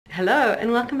Hello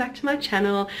and welcome back to my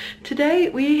channel. Today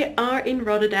we are in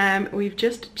Rotterdam. We've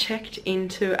just checked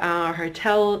into our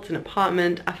hotel. It's an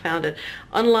apartment. I found it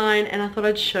online and I thought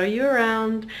I'd show you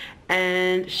around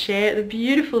and share the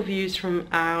beautiful views from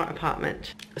our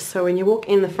apartment. So when you walk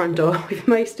in the front door, we've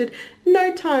wasted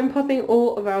no time popping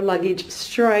all of our luggage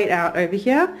straight out over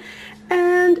here.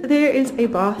 And there is a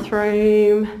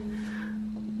bathroom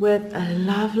with a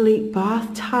lovely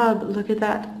bathtub. Look at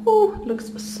that. Oh,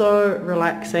 looks so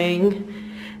relaxing.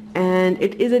 And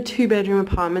it is a 2-bedroom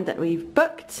apartment that we've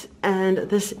booked, and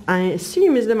this, I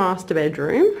assume, is the master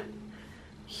bedroom.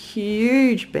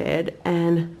 Huge bed,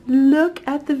 and look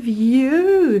at the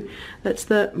view. That's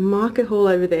the market hall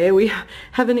over there. We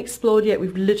haven't explored yet.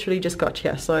 We've literally just got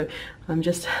here, so I'm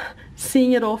just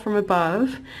seeing it all from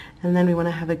above, and then we want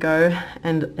to have a go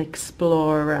and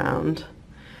explore around.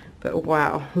 But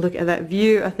wow, look at that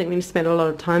view. I think we spent a lot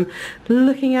of time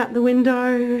looking out the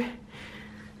window.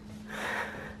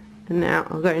 And now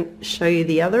I'll go and show you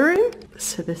the other room.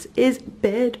 So this is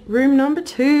bedroom number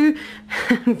 2.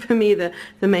 And for me, the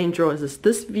main draw is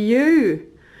this view.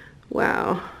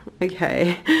 Wow.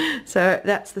 Okay. So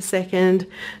that's the second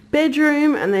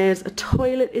bedroom, and there's a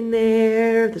toilet in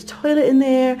there. There's a toilet in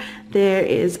there. There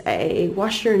is a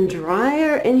washer and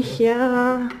dryer in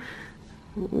here.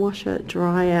 Washer,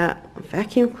 dryer,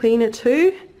 vacuum cleaner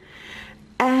too,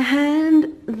 and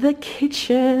the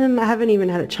kitchen. I haven't even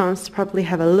had a chance to properly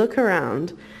have a look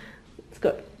around. It's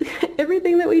got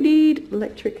everything that we need.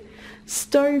 Electric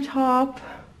stove top.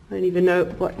 I don't even know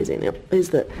what is in it. Is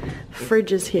the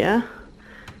fridges here.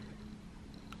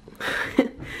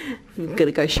 I'm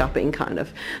gonna go shopping kind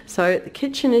of. So the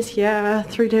kitchen is here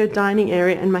through to a dining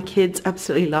area, and my kids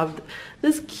absolutely loved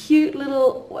this cute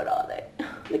little, what are they?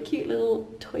 The cute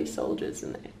little toy soldiers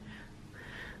in there.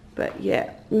 But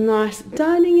yeah, nice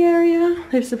dining area.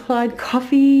 They've supplied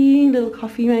coffee, little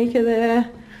coffee maker there,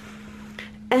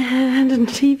 and a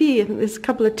TV. And there's a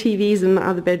couple of TVs in the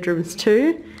other bedrooms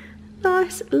too.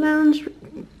 Nice lounge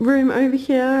room over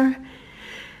here,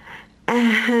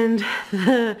 and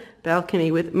the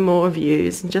balcony with more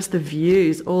views, and just the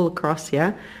views all across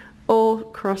here, all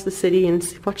across the city,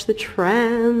 and watch the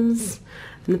trams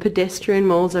and the pedestrian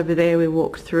malls over there. We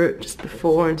walked through it just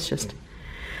before, and it's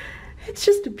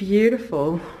just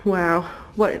beautiful. Wow,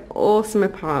 what an awesome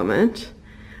apartment.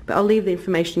 But I'll leave the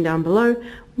information down below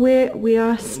where we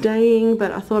are staying, but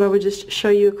I thought I would just show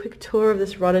you a quick tour of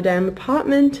this Rotterdam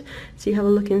apartment so you have a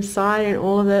look inside and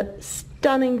all of the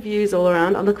stunning views all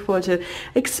around. I look forward to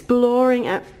exploring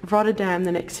at Rotterdam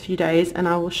the next few days, and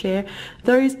I will share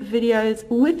those videos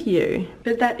with you.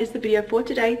 But that is the video for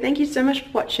today. Thank you so much for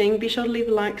watching. Be sure to leave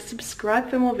a like, subscribe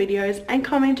for more videos, and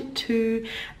comment too,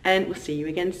 and we'll see you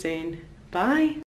again soon. Bye.